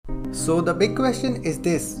So the big question is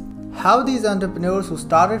this: how these entrepreneurs who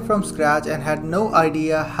started from scratch and had no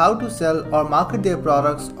idea how to sell or market their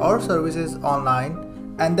products or services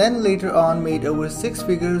online and then later on made over 6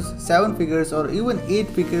 figures, 7 figures or even 8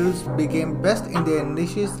 figures became best in their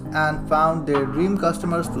niches and found their dream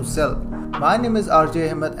customers to sell. My name is RJ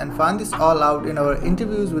Ahmed and find this all out in our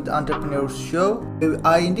Interviews with Entrepreneurs show.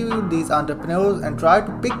 I interviewed these entrepreneurs and tried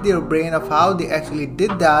to pick their brain of how they actually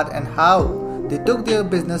did that and how they took their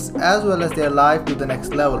business as well as their life to the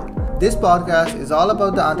next level. This podcast is all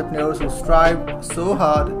about the entrepreneurs who strive so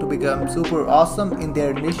hard to become super awesome in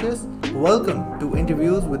their niches. Welcome to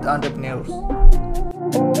Interviews with Entrepreneurs.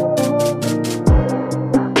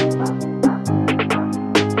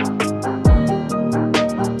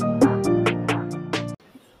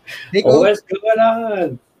 Hey, Coach. What's going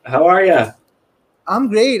on? How are you? I'm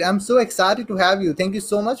great. I'm so excited to have you. Thank you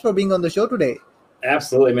so much for being on the show today.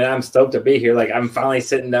 Absolutely, man. I'm stoked to be here. Like, I'm finally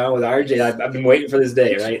sitting down with RJ. I've been waiting for this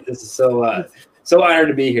day, right? This is so honored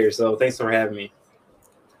to be here. So thanks for having me.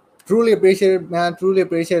 Truly appreciate it, man. Truly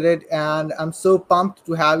appreciate it. And I'm so pumped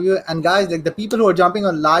to have you. And guys, like the people who are jumping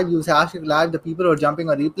on live, use hashtag live. The people who are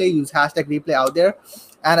jumping on replay, use hashtag replay out there.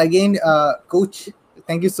 And again, Coach,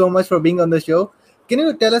 thank you so much for being on the show. Can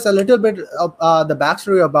you tell us a little bit of the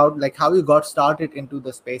backstory about like how you got started into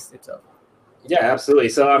the space itself? Yeah, absolutely.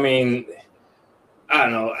 So, I mean, I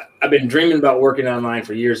don't know. I've been dreaming about working online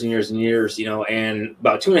for years and years and years, and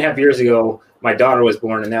about 2.5 years ago, my daughter was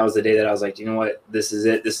born, and that was the day that I was like, you know what, this is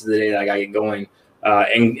it. This is the day that I got to get going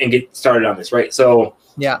and get started on this, right? So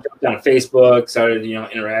yeah, jumped on Facebook, started,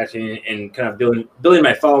 interacting and kind of building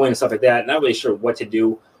my following and stuff like that. Not really sure what to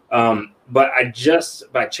do. But I just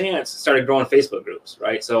by chance started growing Facebook groups,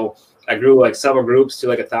 right? So I grew like several groups to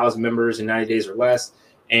like 1,000 members in 90 days or less.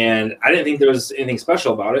 And I didn't think there was anything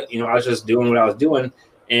special about it. I was just doing what I was doing.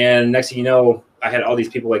 And next thing you know, I had all these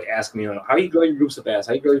people like asking me, how do you grow your groups so fast?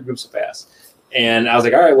 How do you grow your groups so fast? And I was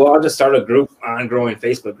like, all right, well, I'll just start a group on growing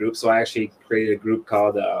Facebook groups. So I actually created a group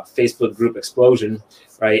called Facebook Group Explosion,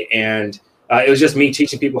 right? And it was just me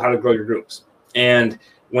teaching people how to grow your groups. And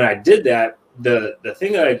when I did that, the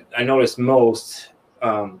thing that I noticed most,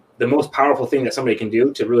 the most powerful thing that somebody can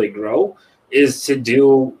do to really grow is to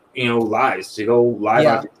do, lives, to go live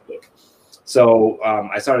on Facebook. So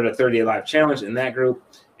I started a 30-day live challenge in that group.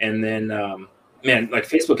 And then, like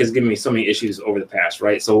Facebook has given me so many issues over the past,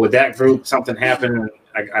 right? So with that group, something happened.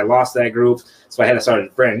 I lost that group. So I had to start a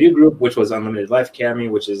brand new group, which was Unlimited Life Academy,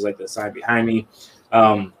 which is like the sign behind me.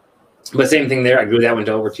 But same thing there. I grew that one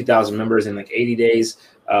to over 2,000 members in like 80 days.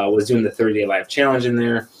 Was doing the 30-day live challenge in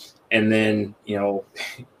there. And then,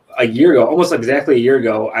 a year ago, almost exactly a year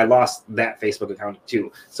ago, I lost that Facebook account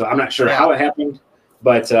too. So I'm not sure how it happened,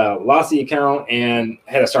 but lost the account and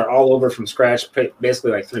had to start all over from scratch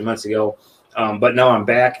basically like 3 months ago. But now I'm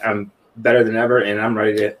back. I'm better than ever, and I'm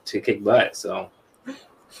ready to kick butt. So.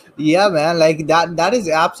 Yeah, man, like that is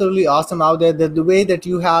absolutely awesome out there. The way that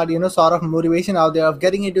you had, sort of motivation out there of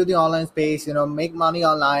getting into the online space, make money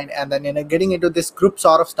online and then, getting into this group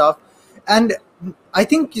sort of stuff. And I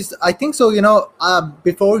think so,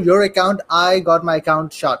 before your account, I got my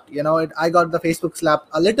account shut, I got the Facebook slap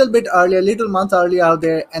a little bit earlier, little months earlier out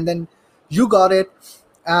there. And then you got it.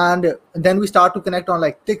 And then we start to connect on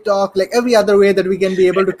like TikTok, like every other way that we can be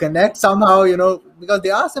able to connect somehow, because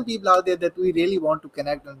there are some people out there that we really want to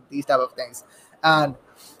connect on these type of things. And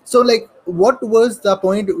so like, what was the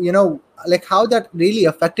point, like how that really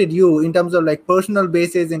affected you in terms of like personal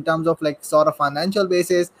basis, in terms of like sort of financial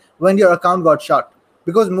basis when your account got shut?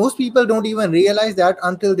 Because most people don't even realize that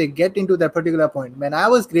until they get into that particular point. Man, I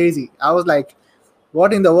was crazy. I was like,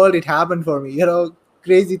 what in the world it happened for me,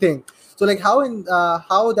 crazy thing. So like how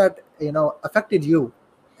that affected you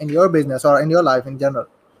in your business or in your life in general?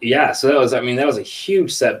 Yeah, so that was a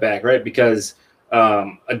huge setback, right? Because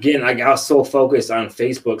again, I was so focused on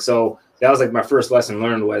Facebook. So that was like my first lesson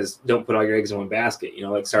learned was don't put all your eggs in one basket,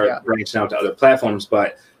 like start branching out to other platforms.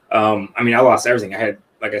 But I lost everything. I had,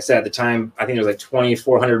 like I said, at the time, I think there was like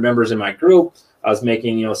 2,400 members in my group. I was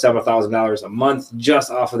making, several $1,000s a month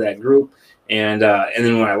just off of that group. And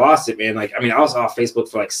then when I lost it, man, I was off Facebook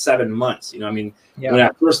for like 7 months. When I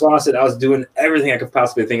first lost it, I was doing everything I could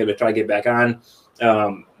possibly think of to try to get back on.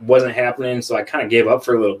 Wasn't happening. So I kind of gave up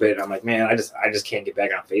for a little bit. I'm like, man, I just can't get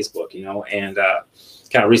back on Facebook, and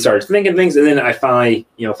kind of restarted thinking things. And then I finally,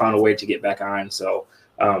 found a way to get back on. So,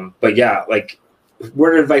 but yeah, like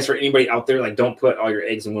word of advice for anybody out there, like don't put all your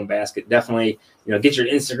eggs in one basket. Definitely, get your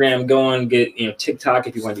Instagram going, get, TikTok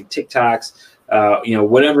if you want to do TikToks.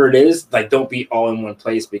 Whatever it is, like don't be all in one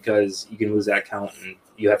place because you can lose that account and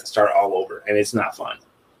you have to start all over and it's not fun.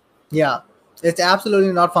 Yeah, it's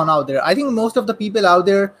absolutely not fun out there. I think most of the people out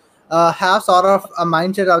there, have sort of a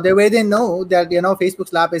mindset out there where they know that Facebook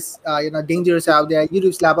Slap is dangerous out there,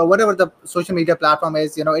 YouTube Slap or whatever the social media platform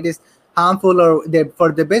is, it is harmful or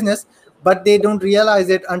for the business, but they don't realize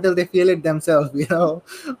it until they feel it themselves.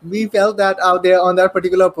 We felt that out there on that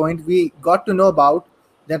particular point. We got to know about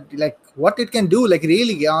that, like what it can do, like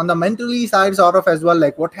really on the mentally side sort of as well,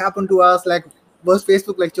 like what happened to us, like was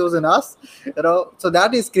Facebook like chosen us, so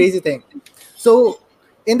that is crazy thing. So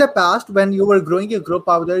in the past, when you were growing your group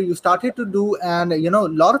out there, you started to do, and a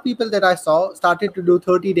lot of people that I saw started to do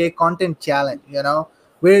 30-day content challenge,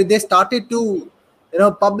 where they started to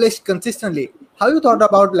publish consistently. How you thought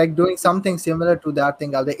about like doing something similar to that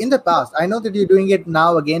thing out there in the past? I know that you're doing it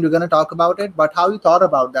now again, we're going to talk about it, but how you thought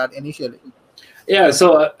about that initially? Yeah,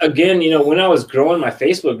 so again, when I was growing my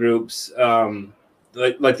Facebook groups,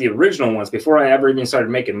 like the original ones, before I ever even started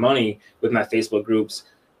making money with my Facebook groups,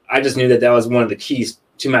 I just knew that was one of the keys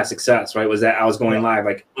to my success, right? Was that I was going live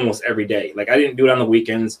like almost every day. Like I didn't do it on the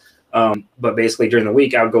weekends, but basically during the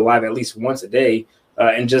week I would go live at least once a day,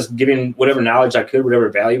 and just giving whatever knowledge I could, whatever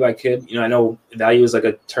value I could. I know value is like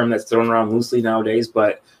a term that's thrown around loosely nowadays,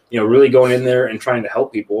 but really going in there and trying to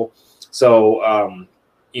help people. So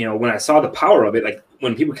when I saw the power of it, like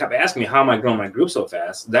when people kept asking me how am I growing my group so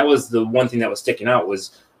fast, that was the one thing that was sticking out,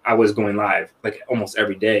 was I was going live like almost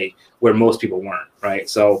every day where most people weren't, right?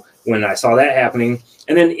 So when I saw that happening,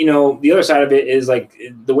 and then, the other side of it is like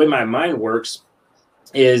the way my mind works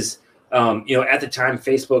is, at the time,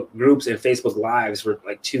 Facebook groups and Facebook lives were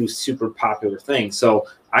like two super popular things. So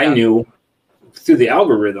I knew through the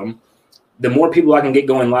algorithm, the more people I can get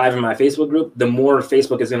going live in my Facebook group, the more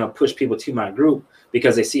Facebook is going to push people to my group,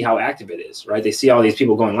 because they see how active it is, right? They see all these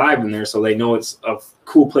people going live in there, so they know it's a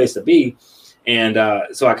cool place to be. And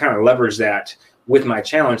so I kind of leverage that with my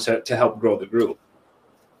challenge to help grow the group.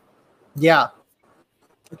 Yeah,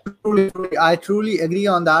 I truly agree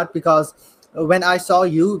on that, because when I saw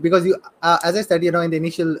you, because you, as I said, in the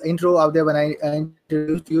initial intro out there, when I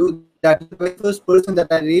introduced you, that you're the first person that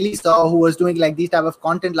I really saw who was doing like these type of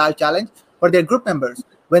content live challenge for their group members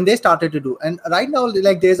when they started to do. And right now,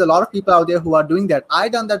 like there's a lot of people out there who are doing that. I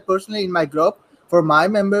done that personally in my group for my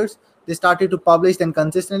members. They started to publish, and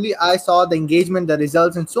consistently I saw the engagement, the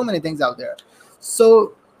results, and so many things out there.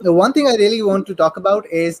 So the one thing I really want to talk about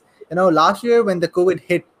is, last year when the COVID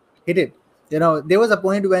hit it, there was a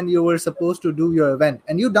point when you were supposed to do your event,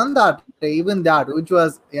 and you done that, even that, which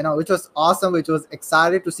was awesome, which was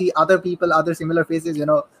excited to see other people, other similar faces,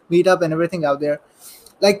 meet up and everything out there.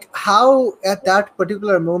 Like how at that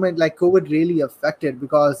particular moment, like COVID really affected,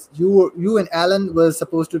 because you and Alan was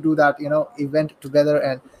supposed to do that, event together,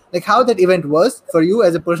 and like how that event was for you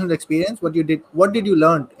as a personal experience, what did you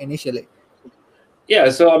learn initially? Yeah,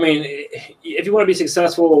 so I mean, if you want to be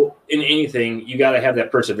successful in anything, you got to have that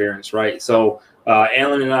perseverance, right? So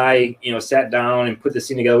Alan and I, sat down and put this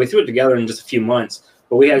thing together. We threw it together in just a few months,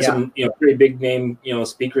 but we had some, pretty big name,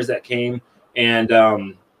 speakers that came, and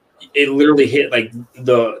it literally hit like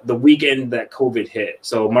the weekend that COVID hit.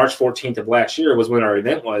 So March 14th of last year was when our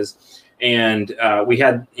event was, and we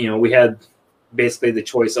had basically the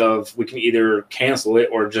choice of we can either cancel it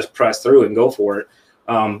or just press through and go for it.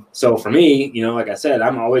 So for me, like I said,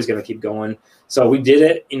 I'm always going to keep going. So we did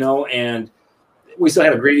it, and we still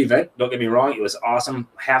had a great event. Don't get me wrong. It was awesome.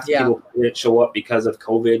 Half the people didn't show up because of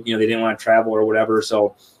COVID. They didn't want to travel or whatever.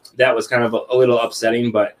 So that was kind of a little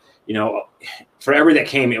upsetting, but for everybody that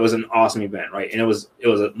came, it was an awesome event. Right. And it was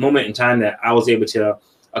a moment in time that I was able to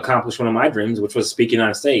accomplish one of my dreams, which was speaking on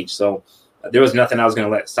a stage. So there was nothing I was going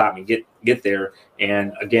to let stop me get there.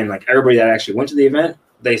 And again, like everybody that actually went to the event,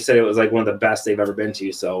 they said it was like one of the best they've ever been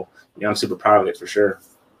to. So, I'm super proud of it for sure.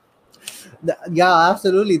 Yeah,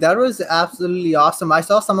 absolutely. That was absolutely awesome. I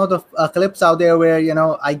saw some of the clips out there where,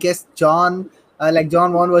 I guess John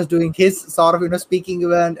Won was doing his sort of, speaking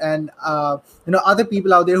event, and, other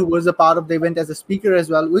people out there who was a part of the event as a speaker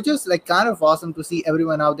as well, which is like kind of awesome to see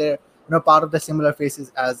everyone out there, part of the similar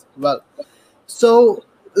faces as well. So,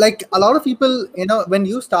 like a lot of people, when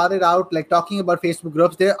you started out like talking about Facebook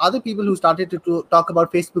groups, there are other people who started to talk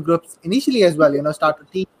about Facebook groups initially as well, start to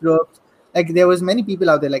teach groups. Like there was many people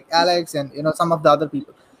out there like Alex and some of the other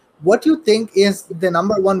people. What do you think is the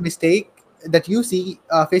number one mistake that you see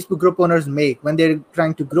Facebook group owners make when they're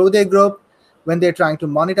trying to grow their group, when they're trying to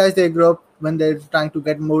monetize their group, when they're trying to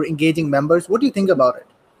get more engaging members? What do you think about it?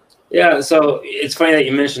 Yeah, so it's funny that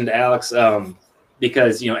you mentioned Alex,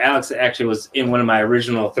 because Alex actually was in one of my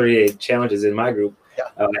original 30-day challenges in my group,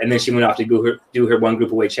 and then she went off to do her one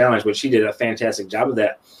group away challenge, which she did a fantastic job of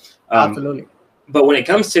that. Absolutely. But when it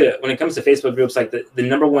comes to Facebook groups, like the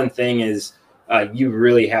number one thing is you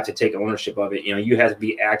really have to take ownership of it. You have to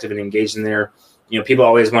be active and engaged in there. people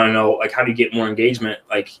always want to know, like, how do you get more engagement?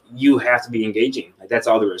 Like, you have to be engaging. Like, that's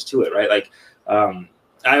all there is to it, right? Like,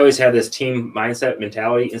 I always have this team mindset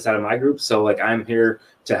mentality inside of my group. So like, I'm here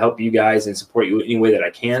to help you guys and support you any way that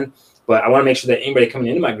I can. But I want to make sure that anybody coming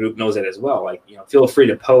into my group knows that as well. Like, feel free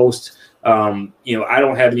to post. I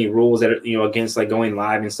don't have any rules that are, against like going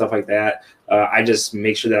live and stuff like that. I just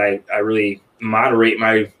make sure that I really moderate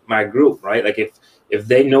my group, right? Like if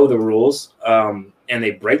they know the rules and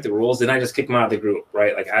they break the rules, then I just kick them out of the group,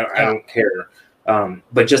 right? Like I don't care.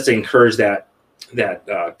 But just to encourage that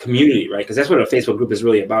community, right? Because that's what a Facebook group is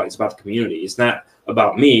really about. It's about the community. It's not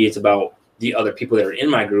about me. It's about the other people that are in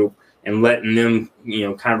my group and letting them,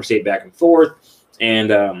 conversate back and forth. And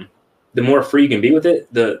the more free you can be with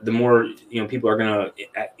it, the more, people are going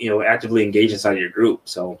to, actively engage inside of your group.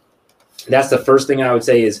 So that's the first thing I would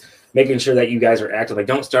say is making sure that you guys are active. Like,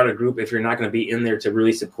 don't start a group if you're not going to be in there to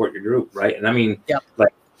really support your group, right? And I mean,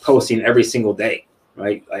 like posting every single day,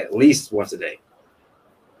 right? Like, at least once a day.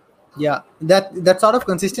 Yeah, that sort of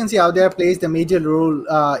consistency out there plays the major role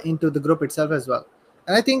into the group itself as well.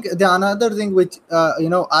 And I think the another thing which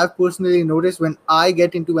I've personally noticed when I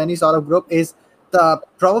get into any sort of group is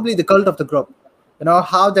probably the cult of the group.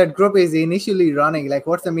 How that group is initially running, like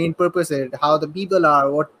what's the main purpose of it, how the people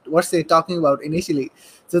are, what's they talking about initially.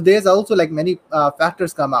 So there's also like many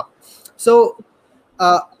factors come up. So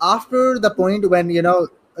after the point when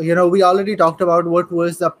we already talked about what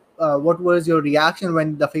was your reaction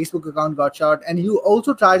when the Facebook account got shut, and you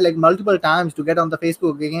also tried like multiple times to get on the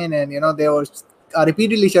Facebook again, and they were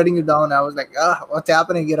repeatedly shutting you down. I was like, what's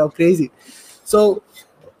happening? Crazy. So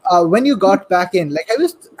when you got back in, like,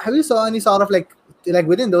 have you saw any sort of like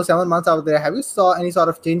within those 7 months out there, have you saw any sort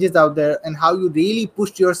of changes out there, and how you really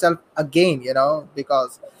pushed yourself again?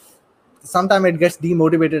 Because sometimes it gets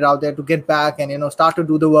demotivated out there to get back and start to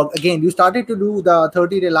do the work again. You started to do the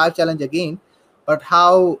 30-day live challenge again, but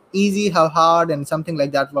how easy, how hard, and something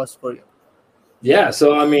like that was for you? Yeah,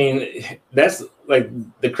 so I mean, that's like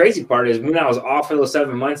the crazy part is when I was off for those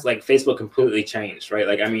 7 months, like Facebook completely changed, right?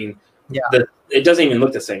 Like, I mean, it doesn't even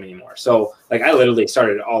look the same anymore. So like, I literally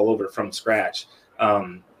started all over from scratch.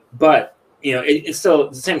 But it's still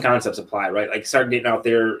the same concepts apply, right? Like, start getting out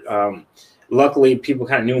there. Luckily, people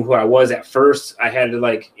kind of knew who I was at first. I had to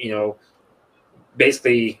like,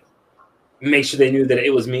 basically make sure they knew that it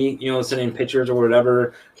was me, sending pictures or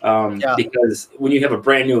whatever. Because when you have a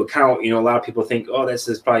brand new account, a lot of people think, oh, this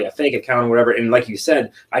is probably a fake account or whatever. And like you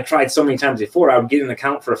said, I tried so many times before. I would get an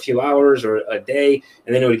account for a few hours or a day,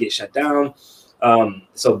 and then it would get shut down.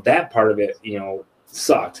 So that part of it,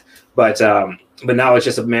 sucked. But now it's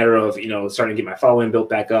just a matter of, starting to get my following built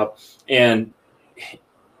back up. And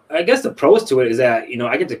I guess the pros to it is that,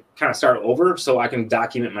 I get to kind of start over so I can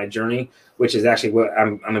document my journey, which is actually what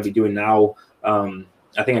I'm going to be doing now.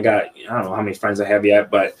 I think I don't know how many friends I have yet,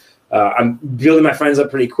 but I'm building my friends up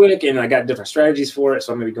pretty quick, and I got different strategies for it.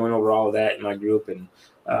 So I'm going to be going over all of that in my group. And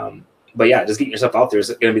but yeah, just getting yourself out there is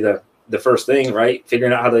going to be the first thing, right?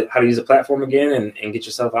 Figuring out how to use the platform again and get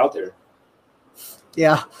yourself out there.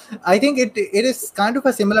 Yeah, I think it is kind of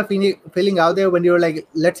a similar feeling out there when you're like,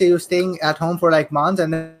 let's say you're staying at home for like months,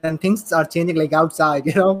 and then things are changing like outside,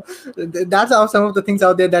 that's how some of the things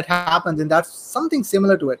out there that happens, and that's something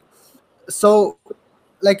similar to it. So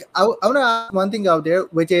like, I want to ask one thing out there,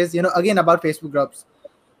 which is, again, about Facebook groups.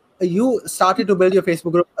 You started to build your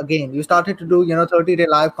Facebook group again. You started to do, 30-day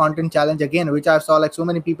live content challenge again, which I saw like so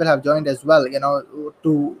many people have joined as well,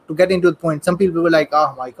 to get into the point. Some people were like,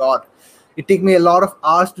 oh my God, it took me a lot of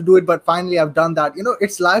hours to do it, but finally I've done that.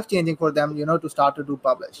 It's life-changing for them, to start to do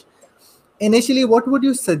publish. Initially, what would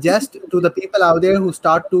you suggest to the people out there who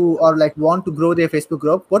start to, or like want to grow their Facebook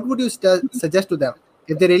group? What would you suggest to them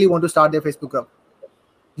if they really want to start their Facebook group?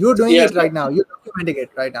 You're doing it right now. You're documenting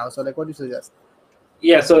it right now. So like, what do you suggest?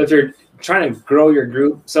 Yeah. So if you're trying to grow your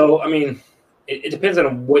group, so, I mean, it depends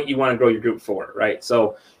on what you want to grow your group for, right?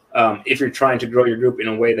 So if you're trying to grow your group in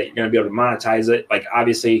a way that you're going to be able to monetize it, like,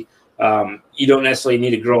 obviously, you don't necessarily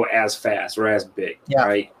need to grow as fast or as big,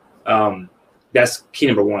 right? That's key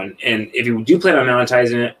number one. And if you do plan on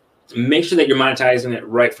monetizing it, make sure that you're monetizing it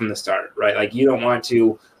right from the start, right? Like, you don't want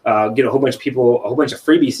to get a whole bunch of people, a whole bunch of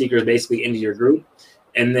freebie seekers basically into your group,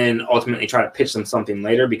 and then ultimately try to pitch them something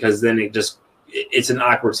later, because then it's an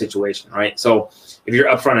awkward situation, right? So if you're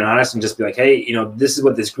upfront and honest and just be like, hey, this is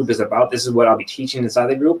what this group is about. This is what I'll be teaching inside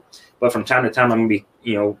the group. But from time to time, I'm going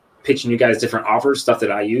to be, pitching you guys different offers, stuff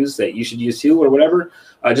that I use that you should use too, or whatever.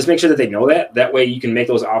 Just make sure that they know that. That way you can make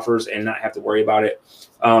those offers and not have to worry about it.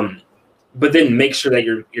 But then make sure that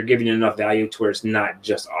you're giving enough value to where it's not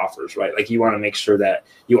just offers, right? Like, you want to make sure that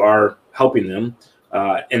you are helping them,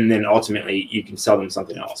 and then ultimately you can sell them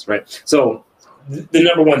something else, right? So the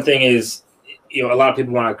number one thing is, a lot of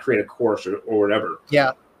people want to create a course or whatever.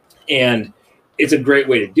 Yeah. And it's a great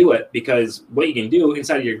way to do it, because what you can do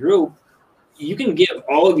inside of your group, you can give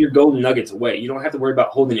all of your golden nuggets away. You don't have to worry about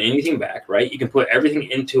holding anything back, right? You can put everything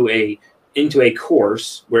into a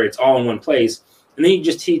course where it's all in one place. And then you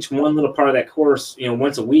just teach one little part of that course,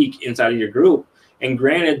 once a week inside of your group. And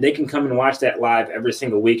granted, they can come and watch that live every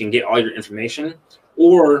single week and get all your information,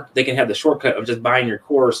 or they can have the shortcut of just buying your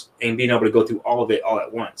course and being able to go through all of it all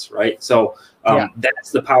at once, right? So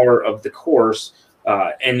that's the power of the course.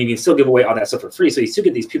 And you can still give away all that stuff for free. So you still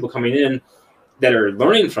get these people coming in that are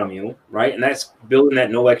learning from you, right? And that's building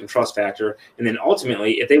that know, like, and trust factor. And then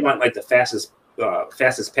ultimately, if they want like the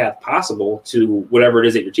fastest path possible to whatever it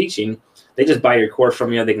is that you're teaching, they just buy your course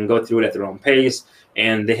from you. They can go through it at their own pace,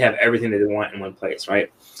 and they have everything that they want in one place,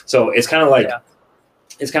 right? So it's kind of like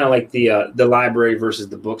the library versus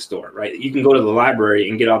the bookstore, right? You can go to the library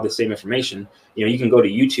and get all the same information. You can go to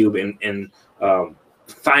YouTube and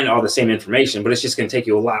find all the same information, but it's just going to take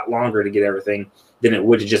you a lot longer to get everything than it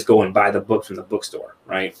would to just go and buy the book from the bookstore,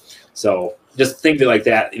 right? So just think of it like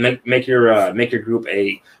that. Make your group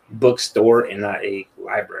a bookstore and not a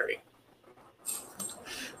library.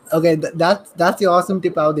 Okay, that's the awesome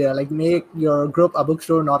tip out there. Like, make your group a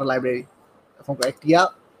bookstore, not a library. If I'm correct. Yeah,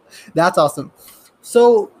 that's awesome.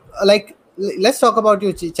 So, like, let's talk about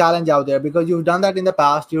your challenge out there, because you've done that in the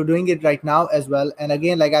past. You're doing it right now as well. And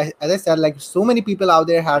again, like as I said, like, so many people out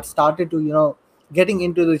there had started to getting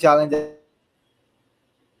into the challenge.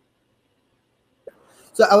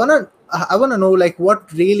 So I wanna know, like,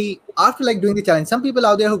 what really, after like doing the challenge, some people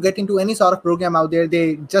out there who get into any sort of program out there,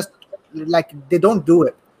 they just like, they don't do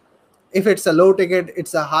it. If it's a low ticket,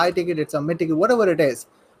 it's a high ticket, it's a mid ticket, whatever it is.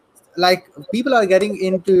 Like, people are getting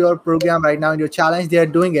into your program right now, in your challenge, they are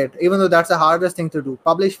doing it, even though that's the hardest thing to do.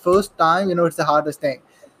 Publish first time, it's the hardest thing.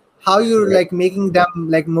 How you're like making them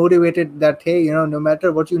like motivated that, hey, no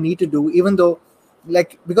matter what you need to do, even though,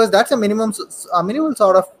 like, because that's a minimum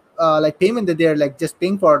sort of like payment that they're like just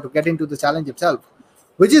paying for to get into the challenge itself,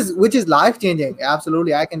 which is life changing.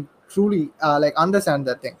 Absolutely, I can truly like understand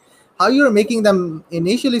that thing. How you're making them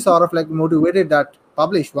initially sort of like motivated that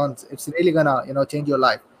publish once, it's really gonna change your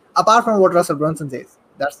life. Apart from what Russell Brunson says,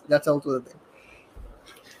 that's also the thing.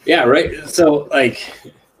 Yeah, right. So that's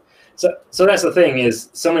the thing, is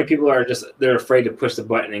so many people are they're afraid to push the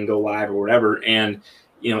button and go live or whatever. And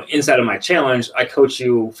inside of my challenge, I coach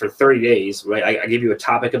you for 30 days, right? I give you a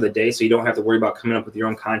topic of the day, so you don't have to worry about coming up with your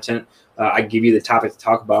own content. I give you the topic to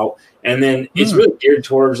talk about, and then it's really geared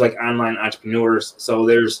towards like online entrepreneurs. So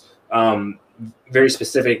there's very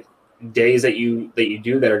specific days that you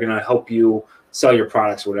do that are going to help you sell your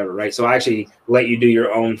products or whatever, right? So I actually let you do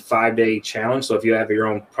your own 5-day challenge. So if you have your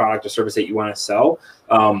own product or service that you want to sell,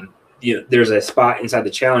 there's a spot inside the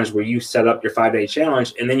challenge where you set up your 5-day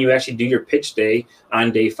challenge, and then you actually do your pitch day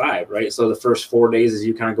on day 5, right? So the first 4 days is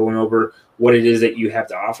you kind of going over what it is that you have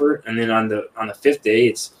to offer, and then on the 5th day,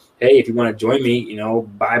 it's, hey, if you want to join me,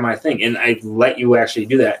 buy my thing. And I let you actually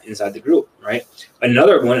do that inside the group, right?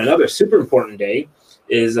 Another super important day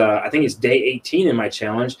is, I think it's day 18 in my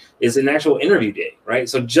challenge, is an actual interview day, right?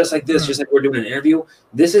 So just like this, just like we're doing an interview,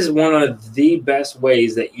 this is one of the best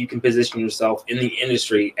ways that you can position yourself in the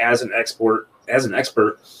industry as an expert,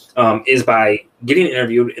 is by getting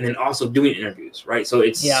interviewed and then also doing interviews, right? So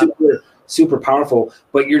it's super powerful,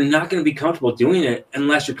 but you're not going to be comfortable doing it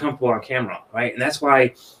unless you're comfortable on camera, right? And that's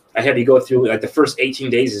why I have you go through, like, the first 18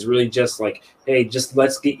 days is really just like, hey, just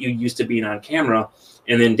let's get you used to being on camera.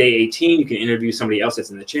 And then day 18, you can interview somebody else that's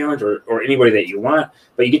in the challenge, or anybody that you want,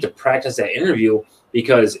 but you get to practice that interview,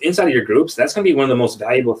 because inside of your groups, that's going to be one of the most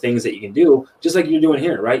valuable things that you can do, just like you're doing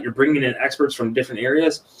here, right? You're bringing in experts from different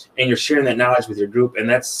areas, and you're sharing that knowledge with your group, and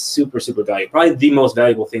that's super valuable, probably the most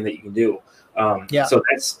valuable thing that you can do. So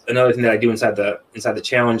that's another thing that I do inside the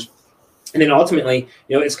challenge. And then ultimately,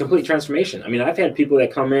 it's complete transformation. I mean, I've had people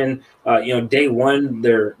that come in, day 1,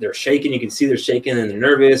 they're shaking. You can see they're shaking and they're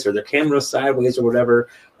nervous, or their camera's sideways or whatever.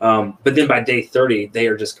 But then by day 30, they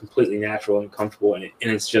are just completely natural and comfortable. And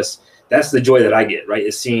it's just, that's the joy that I get, right?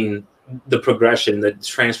 Is seeing the progression, the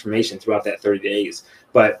transformation throughout that 30 days.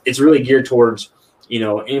 But it's really geared towards,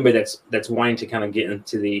 anybody that's wanting to kind of get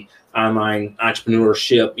into the online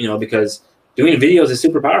entrepreneurship, because doing videos is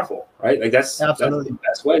super powerful, right? Like that's the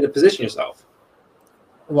best way to position yourself.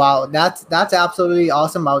 Wow, that's absolutely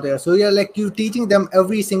awesome out there. So you're teaching them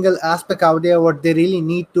every single aspect out there, what they really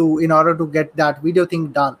need to in order to get that video thing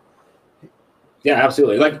done. Yeah,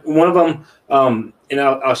 absolutely. Like, one of them, and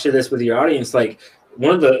I'll share this with your audience. Like,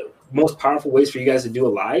 one of the most powerful ways for you guys to do a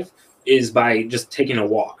live is by just taking a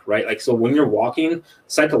walk, right? Like, so when you're walking,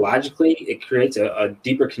 psychologically, it creates a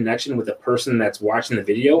deeper connection with the person that's watching the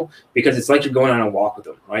video, because it's like you're going on a walk with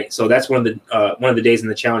them, right? So that's one of the days in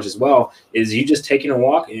the challenge as well, is you just taking a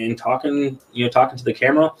walk and talking to the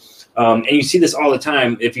camera. And you see this all the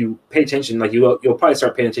time. If you pay attention, like you'll probably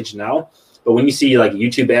start paying attention now. But when you see like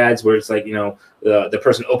YouTube ads where it's like, the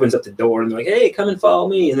person opens up the door and they're like, hey, come and follow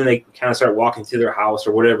me. And then they kind of start walking through their house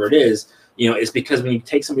or whatever it is, it's because when you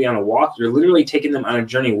take somebody on a walk, you're literally taking them on a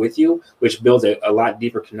journey with you, which builds a lot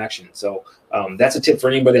deeper connection. So that's a tip for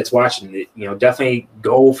anybody that's watching. Definitely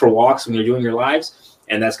go for walks when you're doing your lives,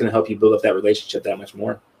 and that's going to help you build up that relationship that much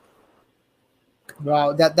more.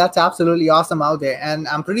 Wow, that's absolutely awesome out there. And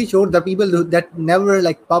I'm pretty sure the people that never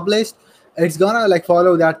like published, it's gonna like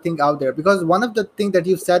follow that thing out there, because one of the things that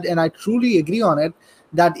you've said, and I truly agree on it,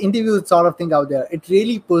 that interview sort of thing out there, it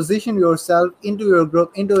really position yourself into your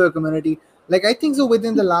group, into your community. Like I think so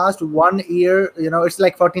within the last 1 year, it's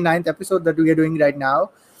like 49th episode that we are doing right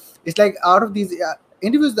now. It's like out of these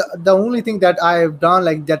interviews, the only thing that I have done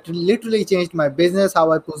like that literally changed my business,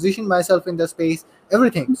 how I position myself in the space,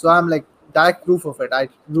 everything. So I'm like direct proof of it. I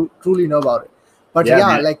truly know about it. But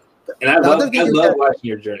yeah, like, and I love watching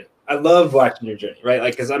your journey. I love watching your journey, right?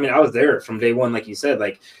 Like, because I mean, I was there from day one, like you said.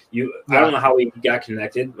 Like I don't know how we got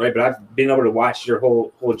connected, right? But I've been able to watch your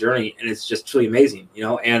whole journey, and it's just truly amazing,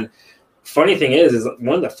 And funny thing is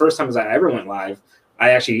one of the first times I ever went live,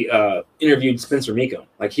 I actually interviewed Spencer Mecum.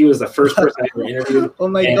 Like he was the first person I ever interviewed. Oh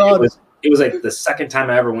my God! It was like the second time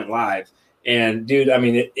I ever went live. And dude, I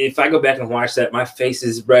mean, if I go back and watch that, my face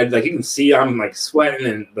is red. Like you can see, I'm like sweating,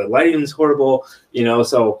 and the lighting's horrible,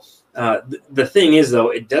 So the thing is,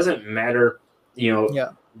 though, it doesn't matter,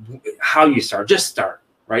 how you start. Just start,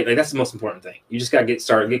 right? Like that's the most important thing. You just gotta get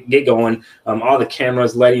started, get going. All the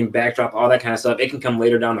cameras, lighting, backdrop, all that kind of stuff. It can come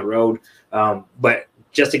later down the road, but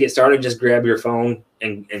just to get started, just grab your phone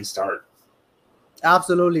and start.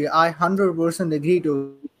 Absolutely, I 100% agree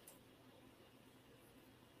to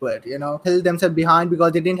it. Held themselves behind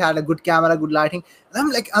because they didn't have a good camera, good lighting.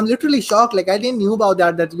 And I'm literally shocked. Like I didn't knew about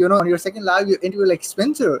that on your second live you interview like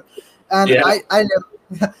Spencer, and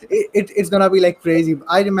it's gonna be like crazy.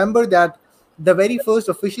 I remember that the very first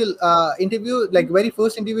official interview, like very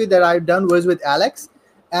first interview that I've done was with Alex,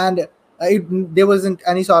 and there wasn't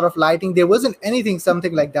any sort of lighting, there wasn't anything,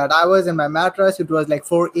 something like that. I was in my mattress. It was like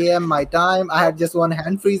 4 a.m. my time. I had just one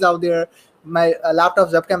hand freeze out there, my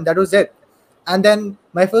laptop's webcam, that was it. And then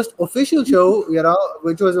my first official show,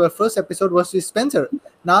 which was our first episode, was with Spencer.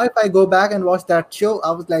 Now, if I go back and watch that show,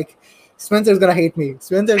 I was like, Spencer's gonna hate me.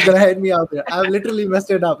 Spencer's gonna hate me out there. I've literally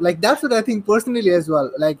messed it up. Like that's what I think personally as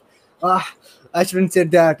well. Like, I shouldn't say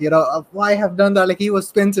that. Why I have done that? Like he was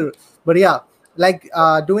Spencer. But yeah, like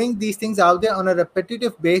doing these things out there on a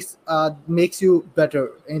repetitive base makes you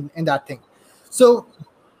better in that thing. So,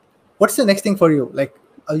 what's the next thing for you? Like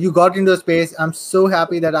you got into a space. I'm so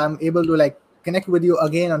happy that I'm able to like connect with you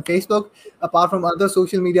again on Facebook, apart from other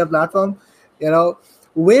social media platform,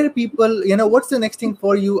 where people, what's the next thing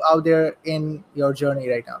for you out there in your journey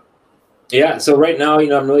right now? Yeah. So right now,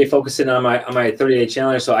 I'm really focusing on my 30-day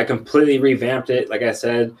challenge. So I completely revamped it. Like I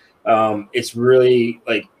said, it's really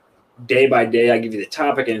like day by day, I give you the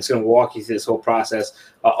topic and it's going to walk you through this whole process,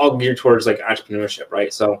 all geared towards like entrepreneurship.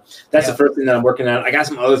 Right. So that's the first thing that I'm working on. I got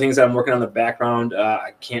some other things that I'm working on in the background.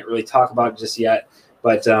 I can't really talk about just yet,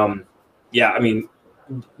 but, I mean,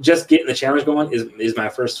 just getting the challenge going is my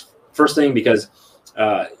first thing, because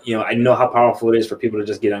I know how powerful it is for people to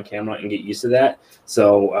just get on camera and get used to that.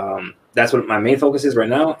 So that's what my main focus is right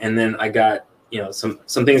now. And then I got some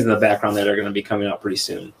things in the background that are going to be coming out pretty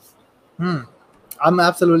soon. I'm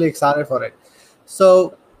absolutely excited for it.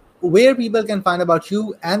 So where people can find about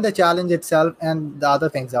you and the challenge itself and the other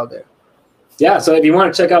things out there? Yeah, so if you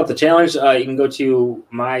want to check out the challenge, you can go to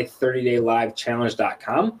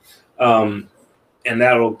my30daylivechallenge.com. And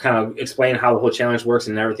that'll kind of explain how the whole challenge works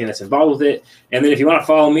and everything that's involved with it. And then if you want to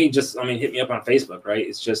follow me, hit me up on Facebook, right?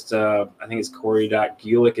 It's just, I think it's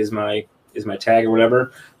Corey.Gulick is my tag or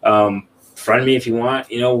whatever. Friend me if you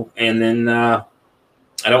want, and then I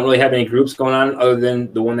don't really have any groups going on other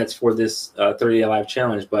than the one that's for this 30-day live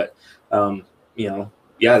challenge. But,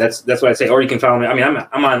 that's what I'd say. Or you can follow me. I mean,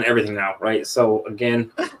 I'm on everything now, right? So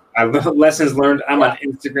again, lessons learned. I'm on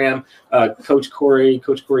Instagram, Coach Corey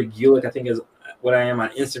Gulick, I think is what I am on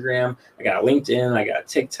Instagram. I got LinkedIn, I got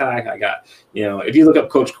TikTok, I got, if you look up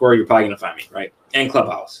Coach Corey, you're probably gonna find me, right? And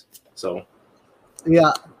Clubhouse. So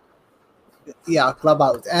yeah,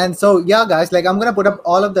 Clubhouse. And so guys, like I'm gonna put up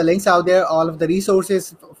all of the links out there, all of the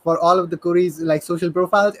resources for all of the Corey's like social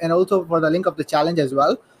profiles, and also for the link of the challenge as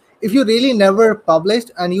well if you really never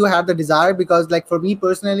published and you had the desire, because like for me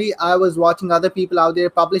personally, I was watching other people out there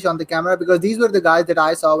publish on the camera, because these were the guys that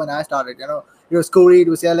I saw when I started. It was Corey, it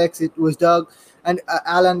was Alex, it was Doug, and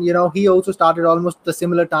Alan. He also started almost the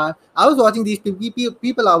similar time. I was watching these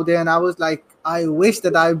people out there, and I was like, I wish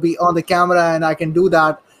that I'd be on the camera and I can do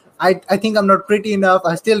that. I think I'm not pretty enough.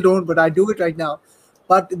 I still don't, but I do it right now.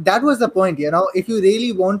 But that was the point. If you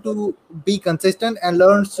really want to be consistent and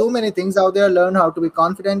learn so many things out there, learn how to be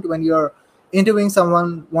confident when you're interviewing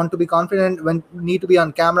someone, want to be confident when you need to be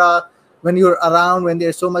on camera, when you're around, when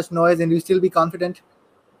there's so much noise and you still be confident,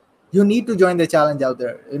 you need to join the challenge out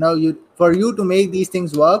there. For you to make these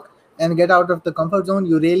things work and get out of the comfort zone,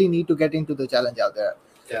 you really need to get into the challenge out there.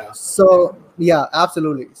 Yeah. So yeah,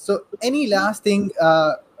 absolutely. So any last thing,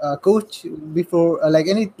 Coach, before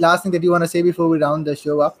any last thing that you want to say before we round the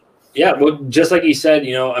show up? Yeah, well, just like you said,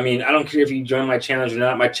 I mean, I don't care if you join my challenge or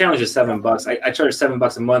not. My challenge is $7. I charge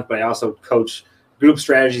 $7 a month, but I also coach group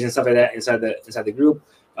strategies and stuff like that inside the group.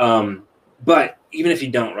 But even if you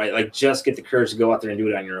don't, right, like just get the courage to go out there and do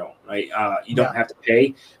it on your own, right? You don't have to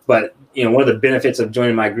pay, but one of the benefits of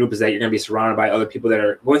joining my group is that you're going to be surrounded by other people that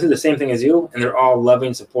are going through the same thing as you, and they're all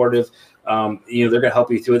loving, supportive. They're going to help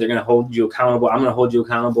you through it. They're going to hold you accountable. I'm going to hold you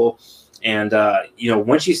accountable. And,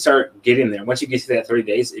 once you start getting there, once you get to that 30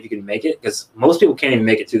 days, if you can make it, because most people can't even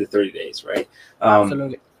make it through the 30 days, right?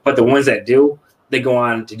 Absolutely. But the ones that do, they go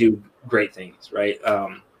on to do great things, right?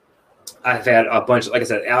 I've had a bunch, like I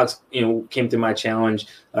said, Alex, came through my challenge.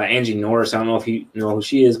 Angie Norris, I don't know if you know who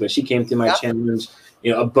she is, but she came through my challenge.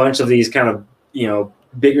 A bunch of these kind of,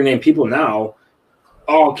 bigger name people now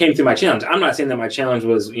all came through my challenge. I'm not saying that my challenge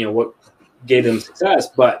was, what gave them success,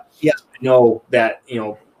 but I know that,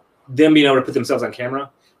 them being able to put themselves on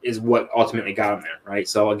camera is what ultimately got them there, right?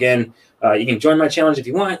 So again, you can join my challenge if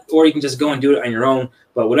you want, or you can just go and do it on your own.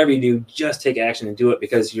 But whatever you do, just take action and do it,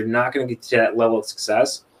 because you're not going to get to that level of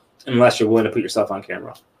success unless you're willing to put yourself on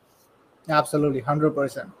camera. Absolutely,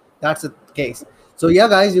 100%. That's the case. So yeah,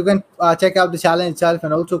 guys, you can check out the challenge itself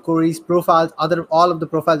and also Corey's profiles, all of the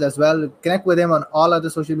profiles as well. Connect with him on all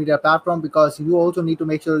other social media platforms, because you also need to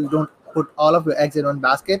make sure you don't put all of your eggs in one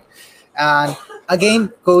basket. And again,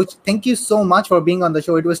 Coach, thank you so much for being on the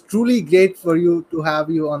show. It was truly great for you to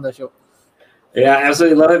have you on the show. Yeah, I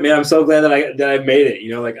absolutely love it, man. I'm so glad that I made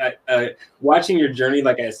it. Watching your journey,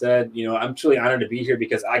 like I said, I'm truly honored to be here,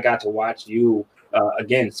 because I got to watch you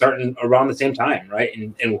again, starting around the same time, right?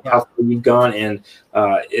 And how far you've gone, and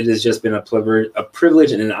it has just been a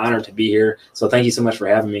privilege and an honor to be here. So thank you so much for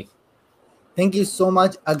having me. Thank you so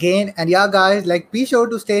much again. And yeah, guys, be sure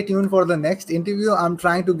to stay tuned for the next interview. I'm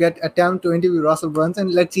trying to attempt to interview Russell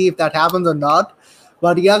Brunson. Let's see if that happens or not.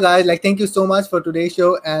 But yeah, guys, thank you so much for today's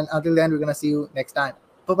show. And until then, we're going to see you next time.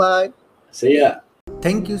 Bye-bye. See ya.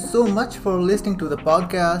 Thank you so much for listening to the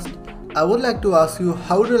podcast. I would like to ask you,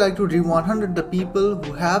 how would you like to Dream 100 the people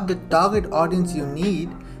who have the target audience you need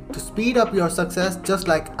to speed up your success, just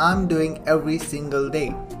like I'm doing every single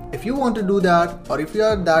day? If you want to do that, or if you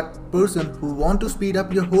are that person who want to speed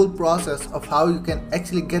up your whole process of how you can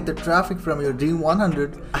actually get the traffic from your Dream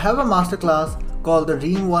 100, I have a masterclass called the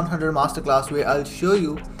Dream 100 Masterclass, where I'll show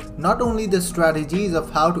you not only the strategies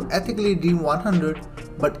of how to ethically Dream 100,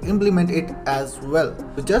 but implement it as well.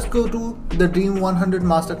 So just go to the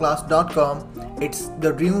dream100masterclass.com. It's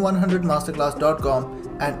the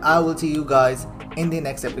dream100masterclass.com, and I will see you guys in the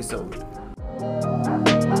next episode.